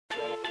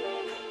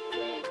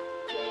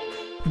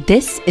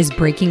This is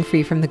Breaking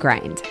Free from the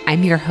Grind.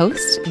 I'm your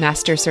host,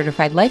 Master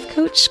Certified Life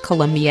Coach,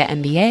 Columbia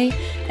MBA,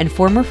 and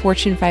former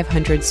Fortune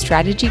 500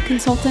 strategy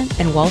consultant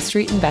and Wall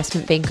Street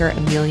investment banker,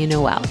 Amelia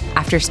Noel.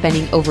 After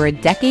spending over a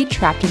decade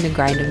trapped in the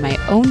grind of my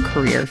own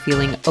career,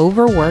 feeling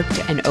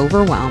overworked and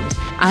overwhelmed,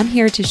 I'm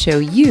here to show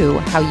you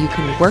how you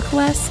can work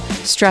less,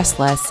 stress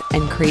less,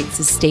 and create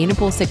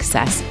sustainable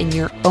success in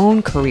your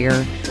own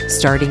career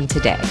starting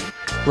today.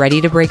 Ready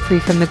to break free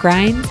from the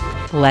grind?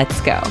 Let's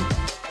go.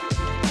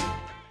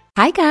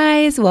 Hi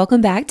guys,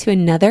 welcome back to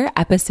another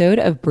episode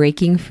of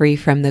Breaking Free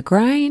from the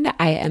Grind.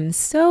 I am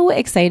so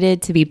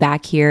excited to be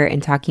back here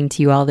and talking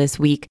to you all this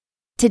week.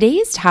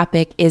 Today's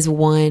topic is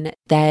one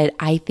that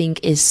I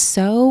think is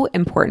so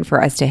important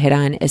for us to hit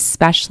on,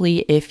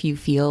 especially if you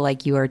feel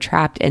like you are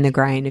trapped in the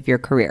grind of your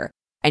career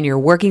and you're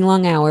working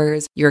long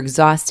hours, you're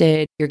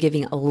exhausted, you're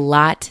giving a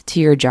lot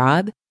to your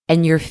job,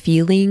 and you're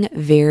feeling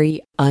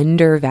very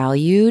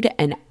undervalued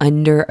and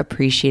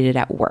underappreciated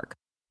at work.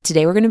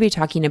 Today, we're going to be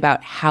talking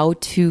about how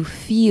to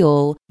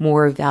feel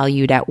more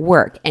valued at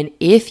work. And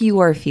if you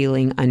are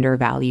feeling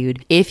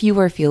undervalued, if you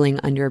are feeling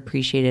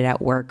underappreciated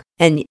at work,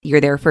 and you're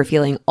therefore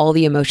feeling all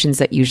the emotions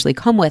that usually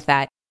come with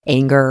that,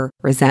 anger,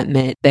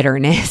 resentment,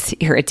 bitterness,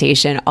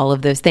 irritation, all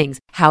of those things,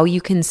 how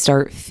you can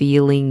start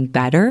feeling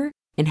better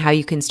and how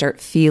you can start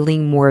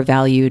feeling more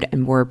valued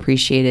and more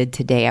appreciated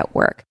today at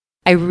work.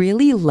 I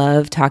really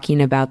love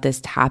talking about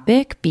this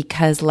topic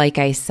because, like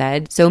I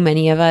said, so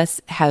many of us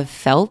have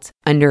felt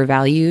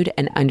undervalued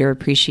and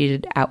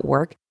underappreciated at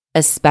work,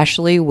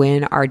 especially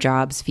when our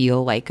jobs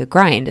feel like a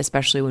grind,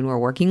 especially when we're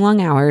working long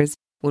hours,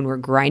 when we're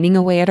grinding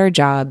away at our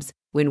jobs,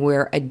 when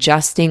we're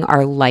adjusting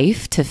our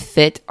life to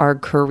fit our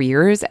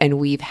careers, and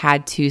we've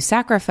had to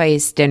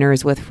sacrifice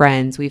dinners with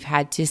friends, we've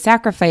had to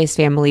sacrifice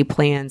family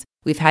plans,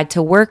 we've had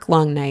to work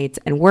long nights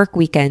and work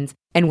weekends.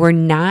 And we're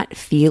not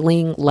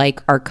feeling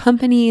like our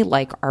company,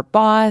 like our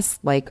boss,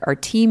 like our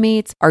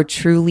teammates are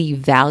truly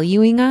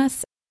valuing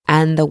us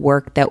and the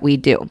work that we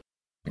do.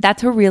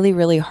 That's a really,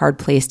 really hard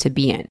place to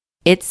be in.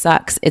 It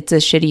sucks. It's a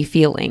shitty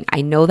feeling.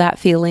 I know that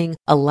feeling.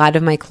 A lot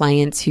of my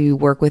clients who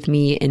work with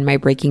me in my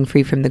Breaking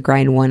Free from the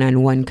Grind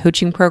one-on-one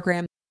coaching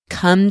program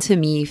come to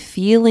me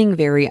feeling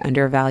very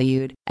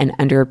undervalued and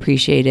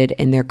underappreciated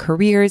in their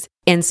careers.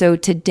 And so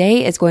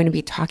today is going to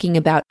be talking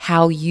about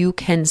how you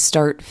can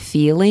start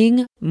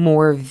feeling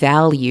more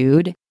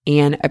valued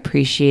and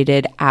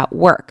appreciated at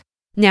work.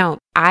 Now,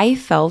 I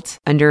felt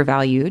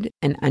undervalued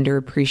and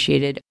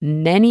underappreciated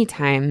many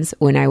times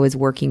when I was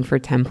working for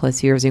 10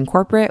 plus years in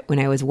corporate, when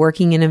I was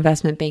working in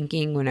investment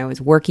banking, when I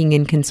was working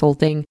in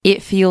consulting.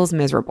 It feels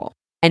miserable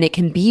and it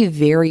can be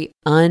very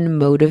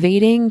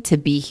unmotivating to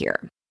be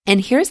here. And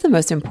here's the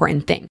most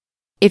important thing.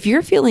 If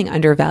you're feeling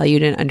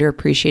undervalued and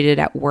underappreciated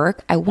at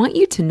work, I want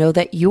you to know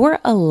that you're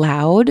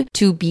allowed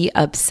to be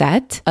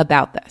upset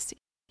about this.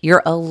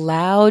 You're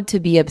allowed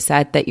to be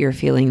upset that you're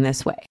feeling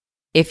this way.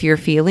 If you're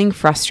feeling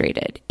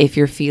frustrated, if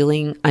you're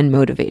feeling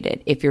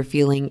unmotivated, if you're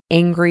feeling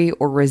angry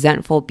or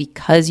resentful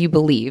because you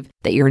believe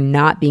that you're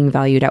not being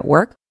valued at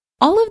work,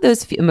 all of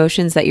those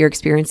emotions that you're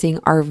experiencing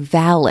are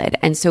valid.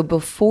 And so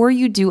before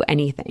you do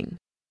anything,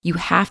 you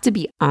have to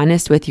be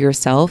honest with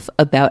yourself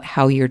about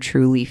how you're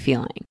truly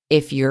feeling.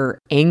 If you're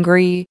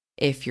angry,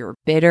 if you're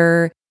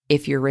bitter,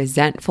 if you're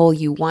resentful,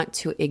 you want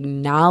to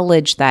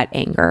acknowledge that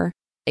anger,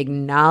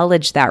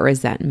 acknowledge that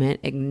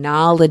resentment,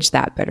 acknowledge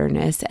that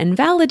bitterness, and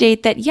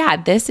validate that, yeah,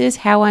 this is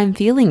how I'm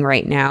feeling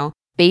right now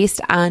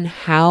based on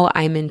how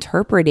I'm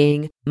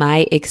interpreting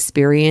my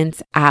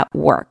experience at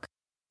work.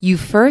 You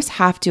first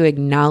have to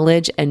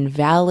acknowledge and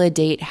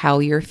validate how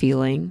you're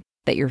feeling,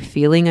 that you're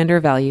feeling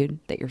undervalued,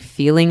 that you're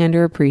feeling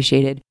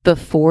underappreciated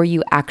before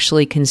you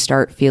actually can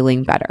start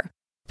feeling better,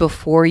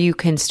 before you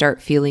can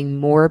start feeling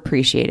more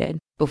appreciated,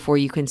 before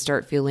you can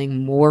start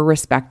feeling more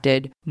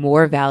respected,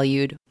 more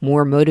valued,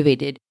 more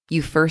motivated.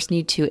 You first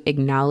need to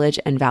acknowledge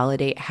and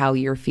validate how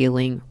you're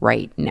feeling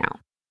right now.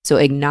 So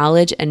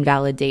acknowledge and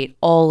validate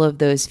all of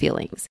those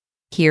feelings.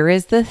 Here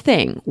is the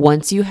thing.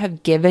 Once you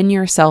have given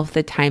yourself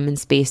the time and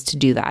space to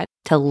do that,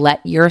 to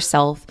let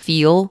yourself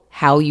feel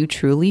how you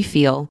truly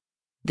feel,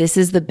 this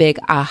is the big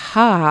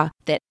aha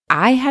that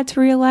I had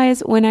to realize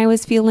when I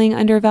was feeling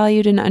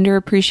undervalued and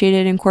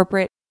underappreciated in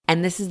corporate.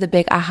 And this is the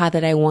big aha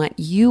that I want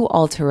you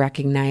all to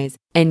recognize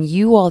and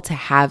you all to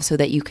have so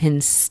that you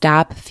can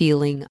stop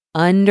feeling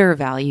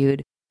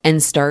undervalued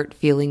and start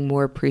feeling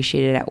more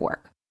appreciated at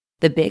work.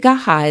 The big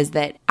aha is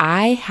that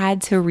I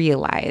had to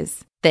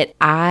realize that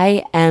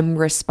I am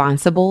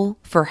responsible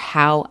for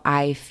how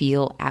I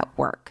feel at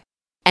work.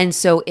 And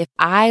so if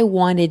I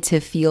wanted to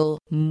feel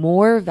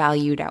more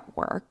valued at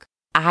work,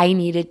 I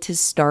needed to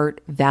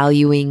start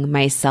valuing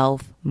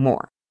myself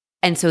more.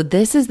 And so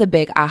this is the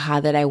big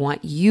aha that I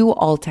want you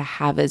all to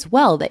have as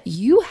well, that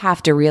you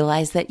have to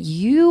realize that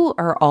you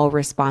are all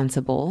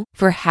responsible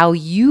for how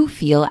you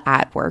feel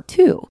at work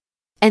too.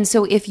 And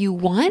so if you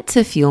want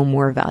to feel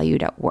more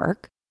valued at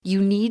work, you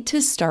need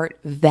to start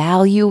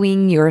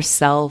valuing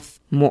yourself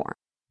more.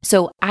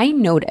 So I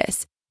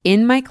notice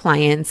in my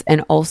clients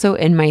and also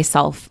in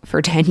myself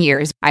for 10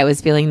 years, I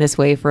was feeling this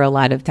way for a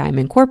lot of time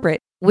in corporate,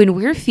 When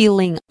we're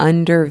feeling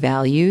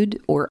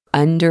undervalued or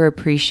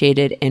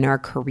underappreciated in our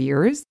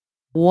careers,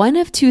 one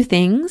of two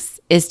things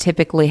is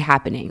typically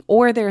happening,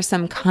 or there's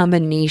some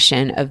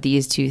combination of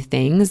these two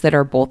things that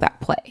are both at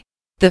play.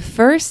 The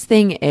first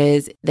thing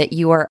is that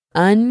you are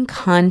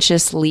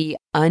unconsciously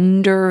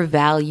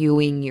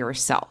undervaluing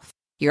yourself.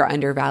 You're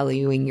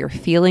undervaluing your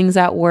feelings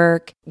at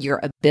work, your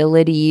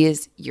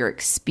abilities, your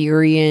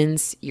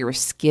experience, your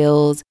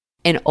skills,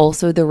 and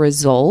also the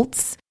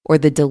results or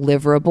the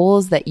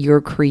deliverables that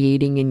you're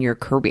creating in your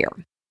career.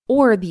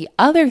 Or the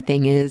other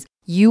thing is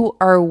you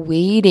are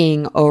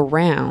waiting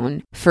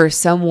around for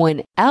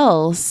someone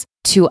else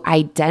to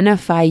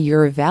identify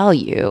your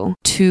value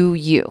to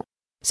you.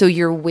 So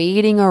you're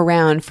waiting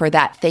around for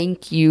that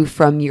thank you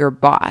from your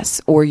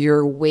boss, or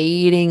you're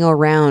waiting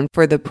around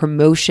for the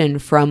promotion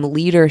from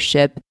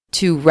leadership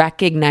to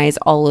recognize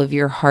all of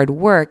your hard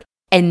work,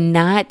 and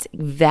not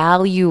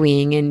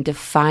valuing and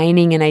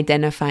defining and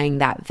identifying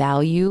that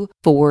value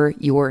for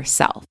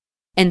yourself.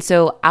 And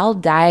so I'll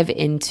dive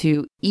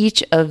into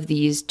each of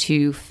these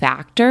two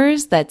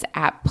factors that's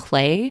at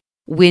play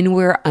when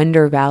we're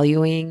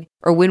undervaluing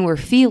or when we're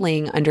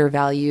feeling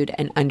undervalued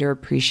and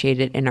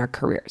underappreciated in our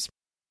careers.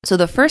 So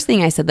the first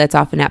thing I said that's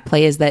often at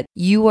play is that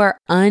you are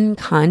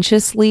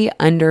unconsciously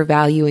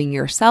undervaluing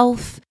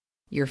yourself,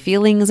 your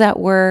feelings at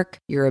work,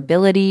 your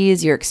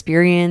abilities, your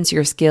experience,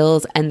 your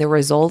skills, and the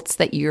results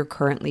that you're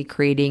currently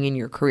creating in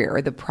your career,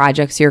 or the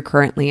projects you're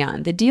currently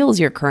on, the deals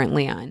you're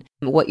currently on,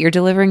 what you're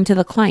delivering to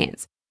the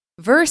clients,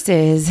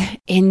 versus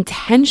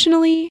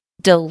intentionally,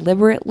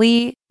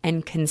 deliberately,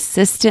 and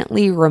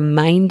consistently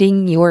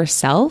reminding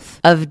yourself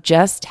of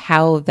just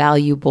how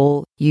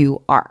valuable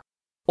you are.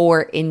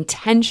 Or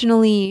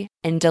intentionally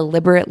and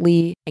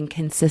deliberately and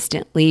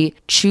consistently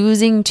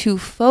choosing to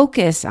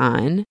focus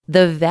on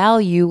the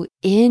value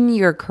in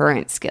your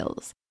current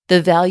skills,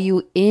 the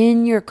value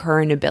in your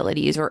current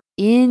abilities, or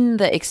in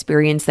the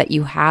experience that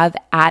you have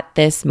at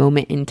this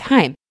moment in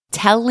time.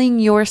 Telling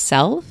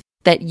yourself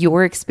that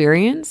your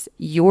experience,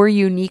 your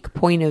unique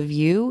point of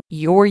view,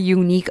 your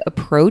unique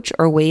approach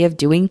or way of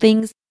doing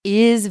things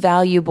is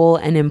valuable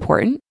and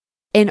important.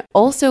 And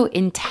also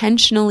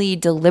intentionally,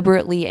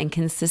 deliberately, and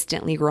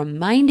consistently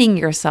reminding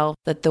yourself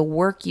that the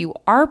work you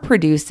are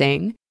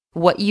producing,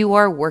 what you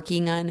are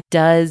working on,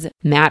 does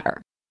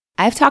matter.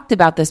 I've talked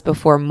about this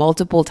before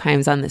multiple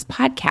times on this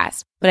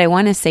podcast, but I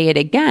want to say it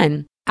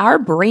again. Our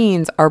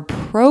brains are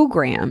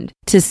programmed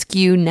to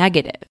skew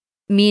negative,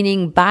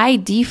 meaning by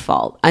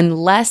default,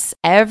 unless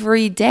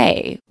every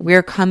day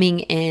we're coming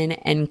in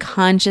and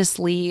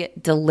consciously,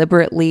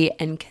 deliberately,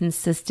 and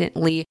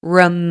consistently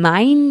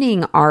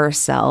reminding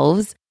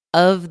ourselves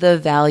of the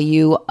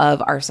value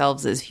of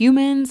ourselves as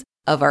humans,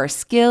 of our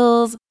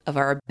skills, of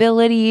our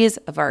abilities,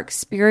 of our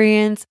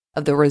experience,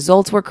 of the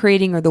results we're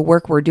creating or the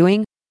work we're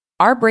doing,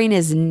 our brain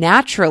is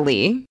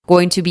naturally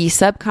going to be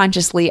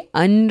subconsciously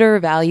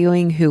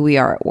undervaluing who we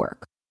are at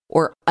work,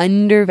 or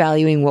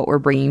undervaluing what we're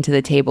bringing to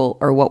the table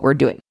or what we're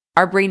doing.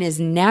 Our brain is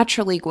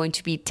naturally going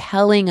to be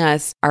telling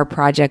us our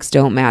projects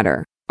don't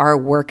matter. Our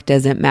work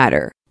doesn't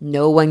matter.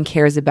 No one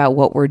cares about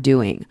what we're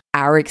doing.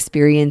 Our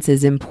experience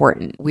is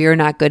important. We're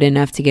not good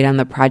enough to get on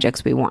the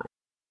projects we want.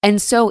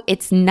 And so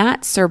it's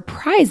not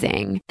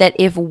surprising that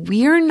if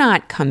we're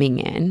not coming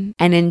in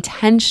and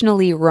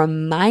intentionally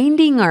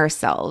reminding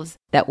ourselves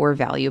that we're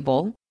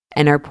valuable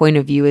and our point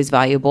of view is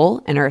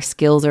valuable and our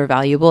skills are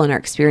valuable and our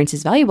experience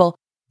is valuable,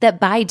 that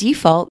by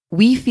default,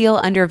 we feel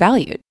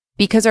undervalued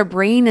because our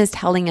brain is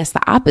telling us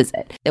the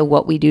opposite, that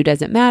what we do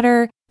doesn't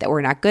matter, that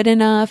we're not good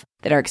enough,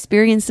 that our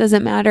experience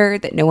doesn't matter,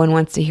 that no one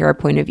wants to hear our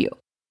point of view.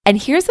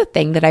 And here's the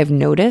thing that I've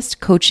noticed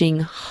coaching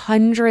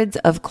hundreds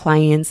of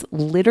clients,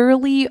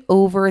 literally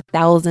over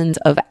thousands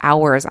of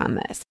hours on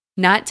this,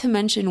 not to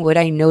mention what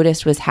I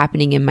noticed was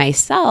happening in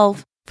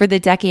myself for the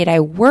decade I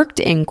worked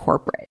in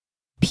corporate.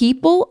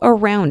 People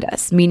around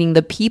us, meaning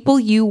the people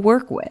you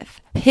work with,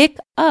 pick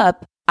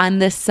up on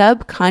the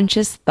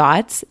subconscious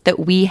thoughts that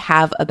we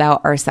have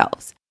about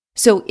ourselves.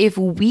 So if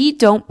we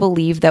don't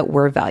believe that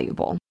we're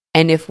valuable,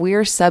 and if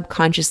we're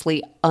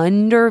subconsciously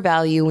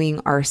undervaluing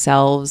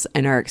ourselves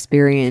and our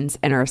experience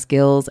and our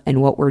skills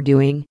and what we're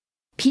doing,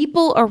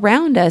 people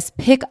around us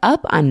pick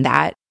up on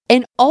that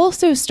and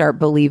also start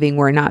believing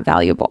we're not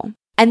valuable.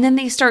 And then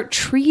they start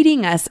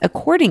treating us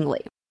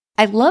accordingly.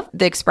 I love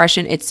the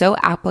expression. It's so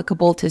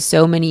applicable to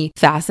so many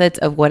facets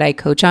of what I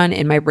coach on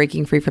in my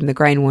Breaking Free from the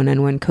Grind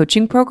one-on-one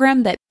coaching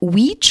program, that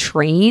we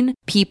train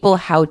people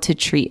how to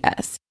treat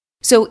us.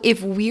 So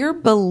if we're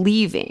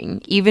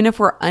believing, even if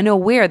we're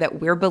unaware,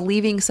 that we're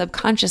believing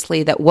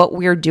subconsciously that what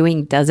we're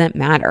doing doesn't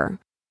matter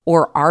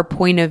or our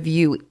point of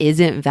view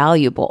isn't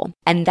valuable,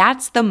 and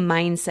that's the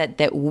mindset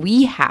that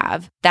we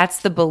have, that's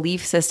the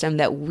belief system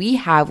that we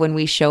have when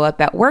we show up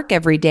at work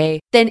every day,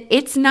 then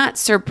it's not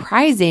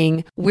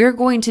surprising we're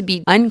going to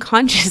be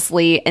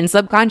unconsciously and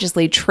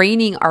subconsciously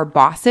training our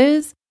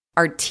bosses,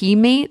 our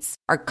teammates,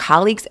 our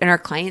colleagues, and our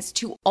clients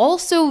to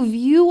also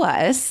view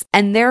us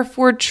and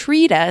therefore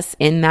treat us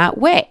in that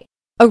way.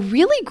 A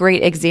really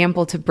great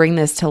example to bring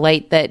this to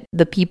light, that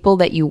the people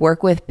that you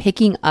work with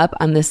picking up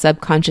on the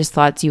subconscious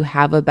thoughts you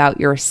have about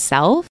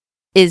yourself,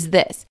 is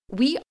this.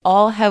 We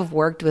all have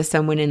worked with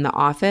someone in the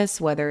office,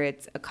 whether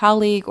it's a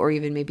colleague or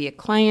even maybe a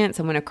client,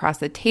 someone across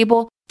the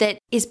table that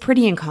is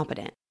pretty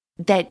incompetent,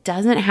 that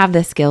doesn't have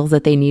the skills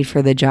that they need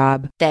for the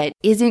job, that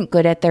isn't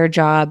good at their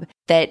job,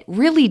 that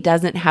really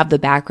doesn't have the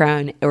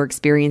background or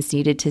experience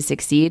needed to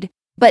succeed,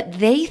 but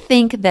they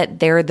think that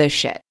they're the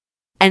shit.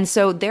 And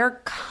so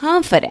their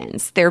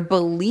confidence, their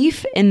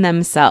belief in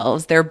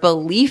themselves, their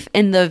belief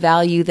in the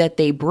value that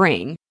they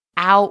bring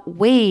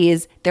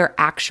outweighs their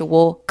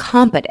actual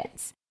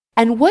competence.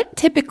 And what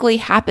typically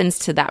happens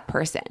to that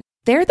person?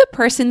 They're the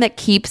person that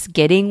keeps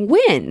getting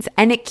wins,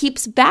 and it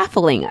keeps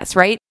baffling us,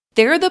 right?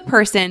 They're the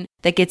person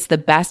that gets the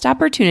best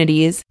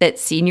opportunities, that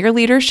senior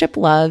leadership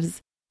loves,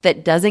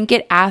 that doesn't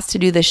get asked to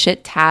do the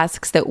shit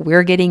tasks that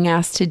we're getting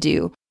asked to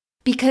do.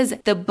 Because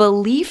the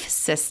belief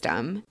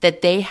system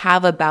that they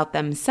have about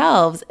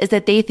themselves is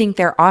that they think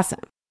they're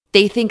awesome.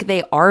 They think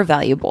they are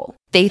valuable.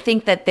 They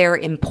think that they're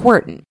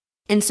important.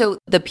 And so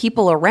the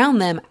people around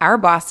them, our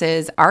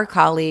bosses, our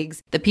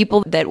colleagues, the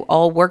people that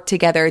all work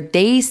together,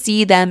 they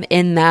see them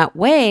in that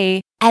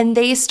way, and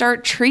they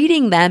start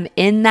treating them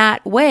in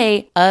that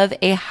way of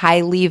a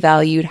highly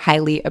valued,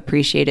 highly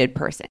appreciated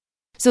person.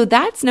 So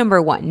that's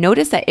number one.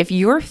 Notice that if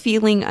you're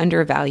feeling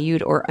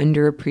undervalued or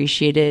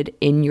underappreciated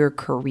in your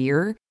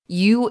career,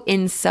 you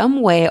in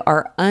some way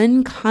are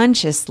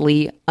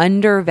unconsciously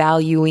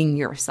undervaluing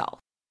yourself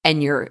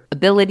and your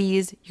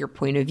abilities, your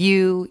point of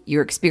view,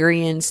 your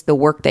experience, the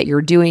work that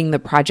you're doing, the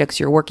projects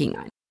you're working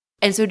on.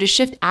 And so to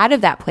shift out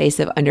of that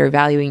place of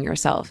undervaluing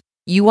yourself,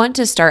 you want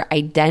to start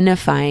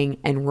identifying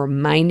and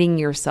reminding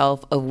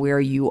yourself of where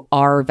you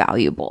are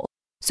valuable.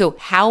 So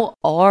how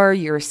are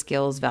your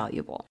skills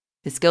valuable?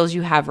 The skills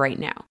you have right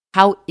now.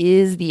 How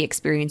is the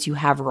experience you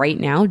have right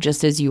now,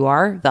 just as you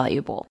are,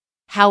 valuable?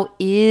 How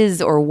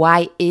is or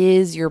why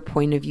is your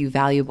point of view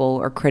valuable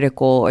or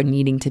critical or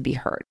needing to be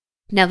heard?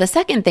 Now, the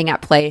second thing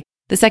at play,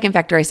 the second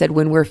factor I said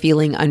when we're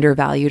feeling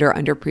undervalued or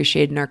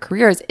underappreciated in our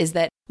careers is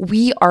that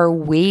we are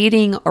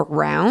waiting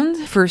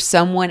around for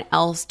someone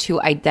else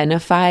to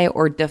identify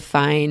or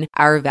define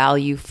our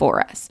value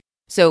for us.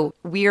 So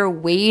we are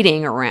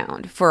waiting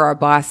around for our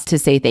boss to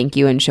say thank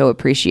you and show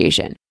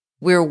appreciation.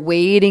 We're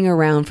waiting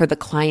around for the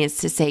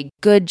clients to say,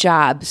 good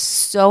job,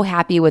 so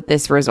happy with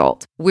this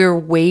result. We're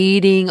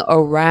waiting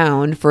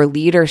around for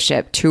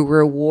leadership to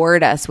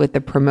reward us with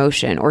the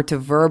promotion or to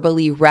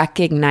verbally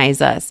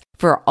recognize us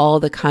for all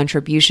the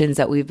contributions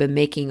that we've been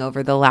making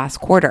over the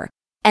last quarter.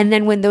 And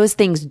then when those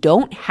things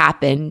don't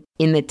happen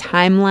in the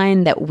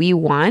timeline that we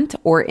want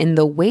or in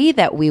the way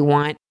that we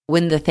want,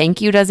 when the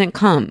thank you doesn't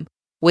come,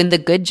 when the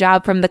good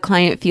job from the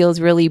client feels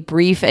really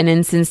brief and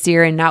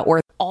insincere and not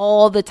worth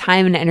all the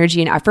time and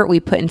energy and effort we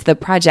put into the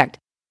project,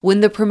 when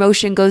the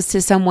promotion goes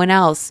to someone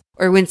else,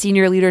 or when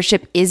senior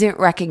leadership isn't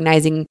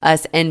recognizing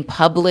us and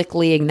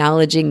publicly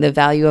acknowledging the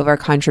value of our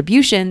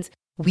contributions,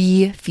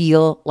 we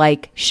feel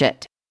like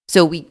shit.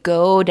 So we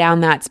go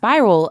down that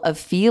spiral of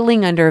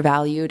feeling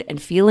undervalued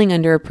and feeling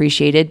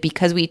underappreciated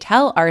because we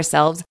tell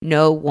ourselves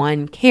no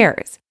one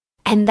cares.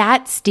 And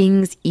that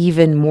stings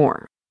even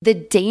more. The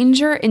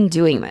danger in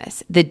doing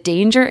this, the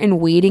danger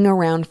in waiting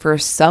around for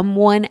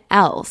someone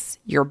else,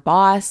 your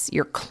boss,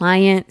 your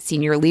client,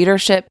 senior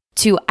leadership,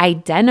 to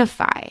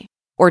identify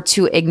or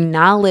to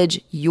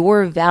acknowledge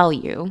your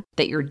value,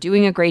 that you're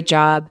doing a great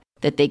job,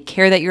 that they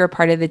care that you're a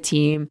part of the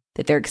team,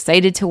 that they're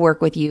excited to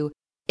work with you,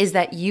 is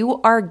that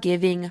you are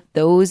giving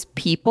those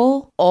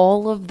people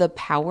all of the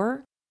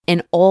power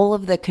and all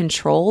of the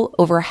control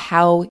over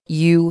how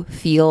you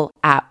feel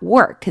at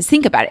work. Because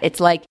think about it. It's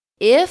like,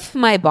 if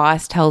my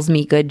boss tells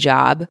me good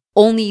job,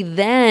 only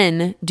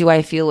then do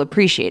I feel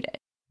appreciated.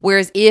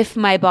 Whereas if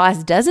my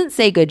boss doesn't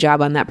say good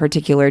job on that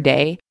particular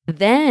day,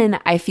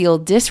 then I feel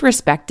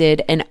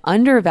disrespected and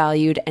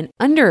undervalued and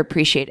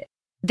underappreciated.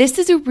 This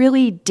is a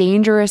really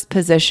dangerous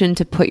position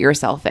to put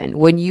yourself in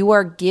when you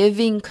are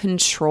giving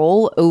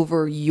control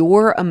over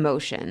your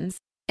emotions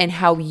and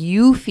how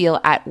you feel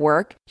at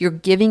work. You're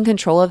giving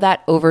control of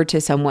that over to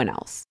someone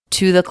else,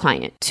 to the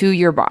client, to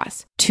your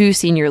boss, to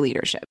senior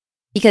leadership.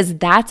 Because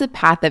that's a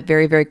path that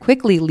very, very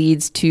quickly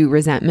leads to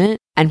resentment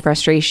and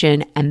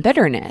frustration and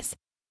bitterness.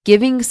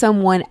 Giving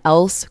someone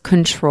else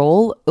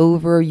control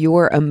over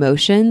your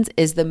emotions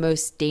is the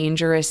most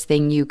dangerous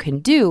thing you can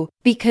do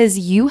because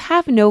you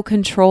have no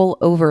control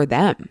over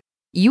them.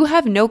 You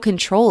have no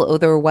control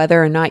over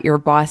whether or not your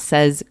boss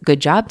says good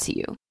job to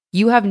you.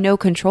 You have no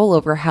control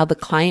over how the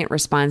client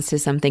responds to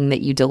something that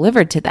you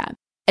delivered to them.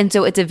 And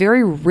so it's a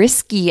very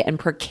risky and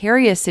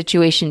precarious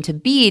situation to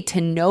be, to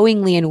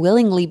knowingly and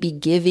willingly be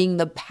giving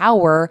the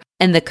power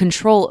and the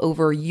control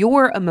over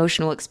your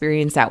emotional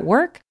experience at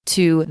work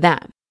to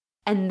them.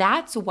 And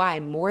that's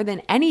why, more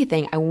than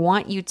anything, I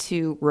want you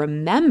to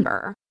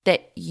remember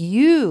that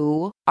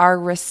you are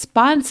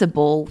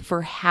responsible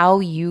for how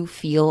you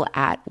feel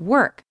at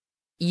work.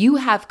 You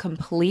have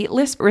complete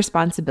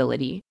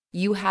responsibility.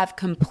 You have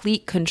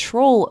complete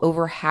control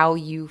over how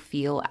you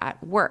feel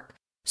at work.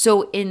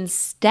 So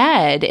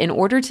instead, in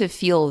order to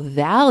feel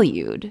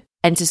valued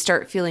and to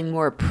start feeling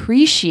more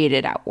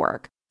appreciated at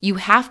work, you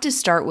have to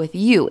start with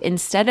you.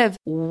 Instead of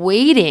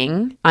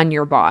waiting on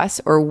your boss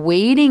or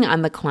waiting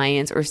on the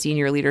clients or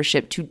senior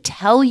leadership to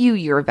tell you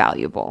you're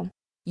valuable,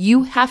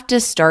 you have to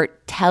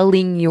start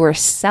telling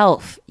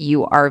yourself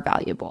you are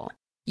valuable.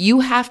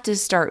 You have to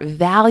start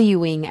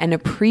valuing and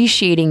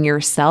appreciating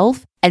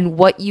yourself and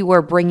what you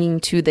are bringing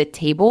to the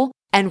table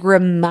and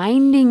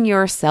reminding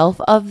yourself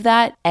of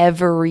that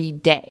every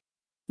day.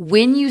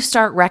 When you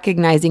start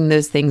recognizing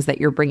those things that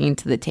you're bringing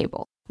to the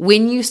table,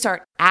 when you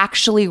start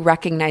actually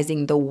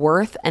recognizing the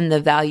worth and the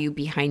value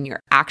behind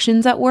your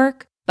actions at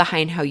work,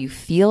 behind how you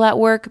feel at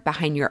work,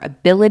 behind your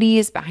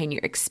abilities, behind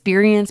your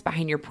experience,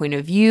 behind your point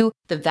of view,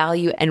 the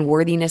value and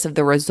worthiness of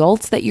the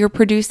results that you're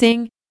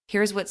producing,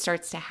 here's what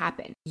starts to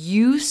happen.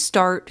 You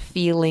start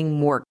feeling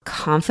more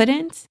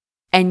confident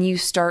and you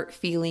start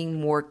feeling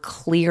more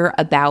clear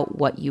about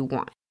what you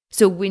want.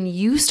 So when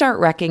you start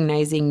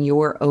recognizing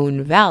your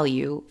own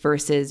value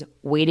versus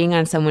waiting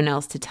on someone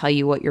else to tell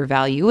you what your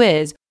value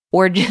is,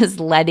 or just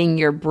letting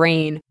your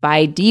brain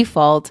by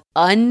default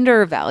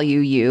undervalue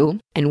you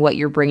and what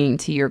you're bringing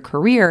to your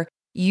career,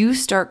 you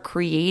start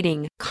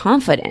creating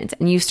confidence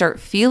and you start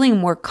feeling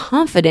more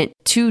confident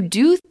to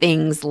do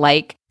things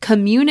like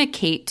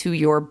communicate to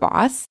your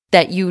boss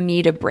that you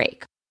need a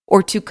break,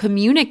 or to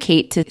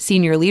communicate to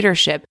senior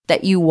leadership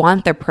that you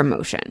want the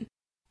promotion.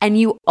 And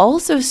you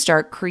also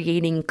start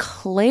creating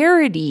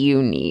clarity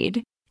you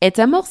need. It's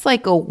almost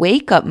like a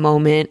wake-up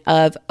moment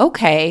of,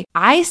 okay,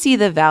 I see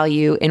the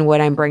value in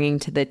what I'm bringing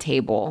to the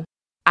table.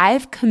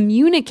 I've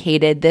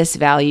communicated this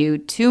value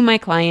to my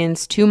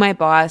clients, to my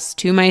boss,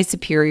 to my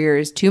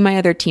superiors, to my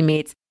other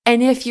teammates.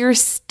 And if you're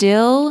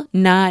still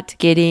not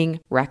getting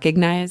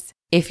recognized,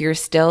 if you're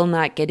still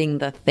not getting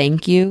the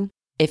thank you,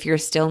 if you're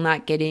still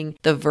not getting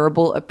the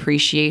verbal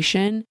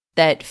appreciation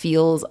that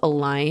feels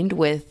aligned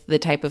with the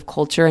type of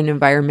culture and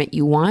environment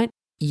you want,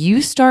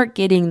 you start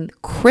getting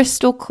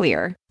crystal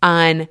clear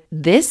on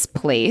this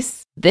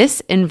place, this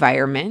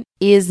environment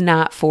is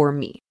not for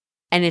me.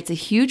 And it's a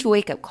huge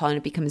wake-up call, and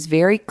it becomes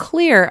very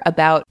clear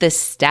about the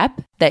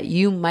step that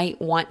you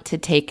might want to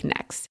take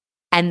next.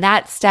 And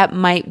that step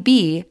might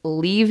be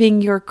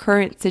leaving your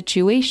current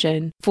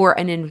situation for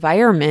an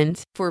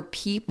environment, for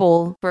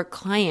people, for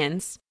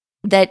clients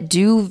that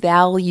do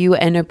value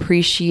and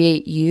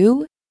appreciate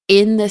you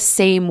in the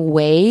same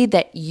way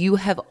that you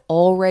have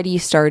already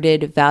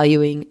started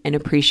valuing and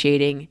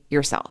appreciating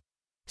yourself.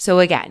 So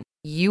again,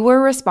 you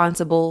are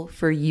responsible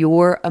for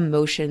your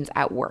emotions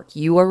at work.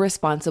 You are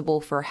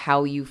responsible for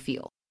how you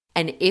feel.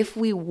 And if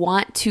we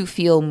want to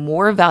feel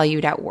more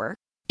valued at work,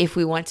 if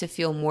we want to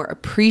feel more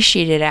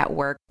appreciated at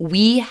work,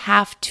 we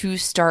have to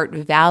start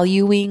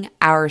valuing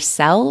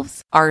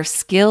ourselves, our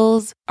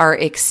skills, our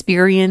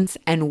experience,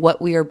 and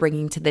what we are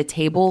bringing to the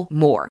table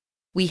more.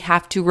 We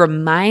have to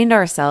remind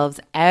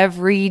ourselves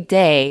every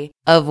day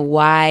of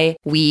why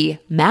we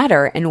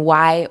matter and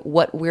why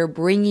what we're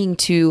bringing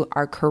to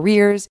our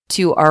careers,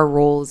 to our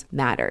roles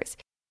matters.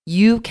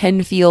 You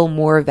can feel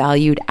more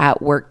valued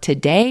at work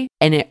today,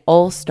 and it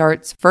all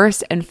starts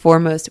first and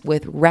foremost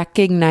with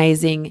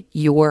recognizing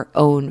your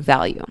own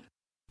value.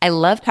 I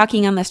love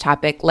talking on this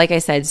topic. Like I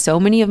said, so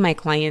many of my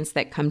clients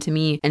that come to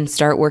me and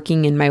start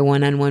working in my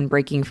one-on-one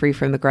Breaking Free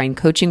from the Grind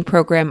coaching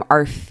program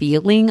are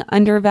feeling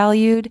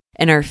undervalued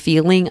and are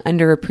feeling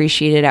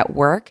underappreciated at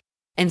work.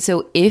 And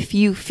so if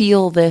you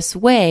feel this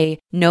way,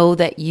 know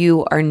that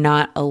you are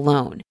not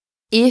alone.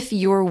 If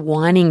you're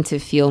wanting to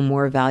feel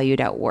more valued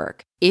at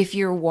work, if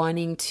you're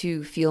wanting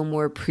to feel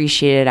more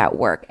appreciated at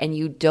work and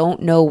you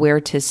don't know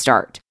where to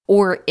start,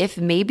 or if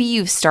maybe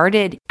you've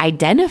started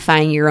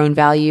identifying your own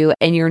value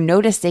and you're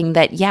noticing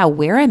that,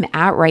 where I'm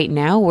at right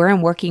now, where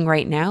I'm working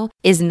right now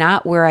is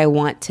not where I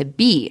want to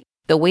be.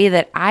 The way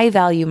that I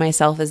value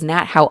myself is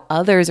not how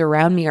others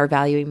around me are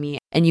valuing me.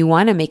 And you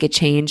want to make a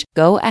change,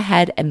 go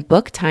ahead and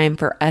book time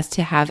for us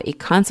to have a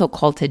consult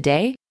call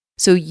today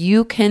so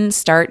you can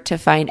start to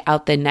find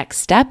out the next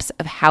steps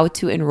of how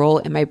to enroll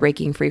in my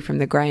Breaking Free from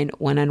the Grind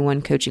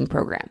one-on-one coaching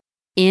program.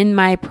 In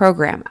my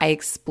program, I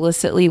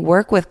explicitly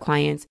work with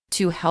clients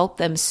to help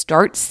them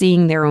start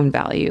seeing their own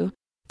value,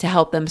 to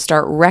help them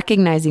start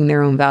recognizing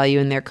their own value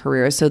in their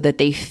career so that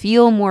they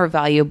feel more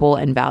valuable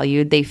and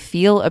valued, they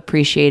feel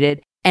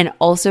appreciated, and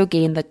also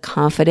gain the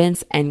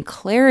confidence and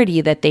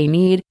clarity that they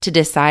need to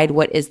decide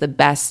what is the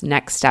best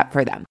next step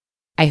for them.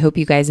 I hope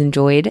you guys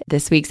enjoyed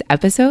this week's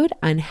episode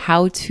on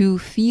how to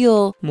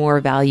feel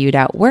more valued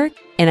at work,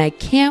 and I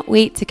can't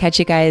wait to catch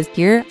you guys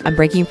here on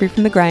Breaking Free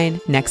from the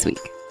Grind next week.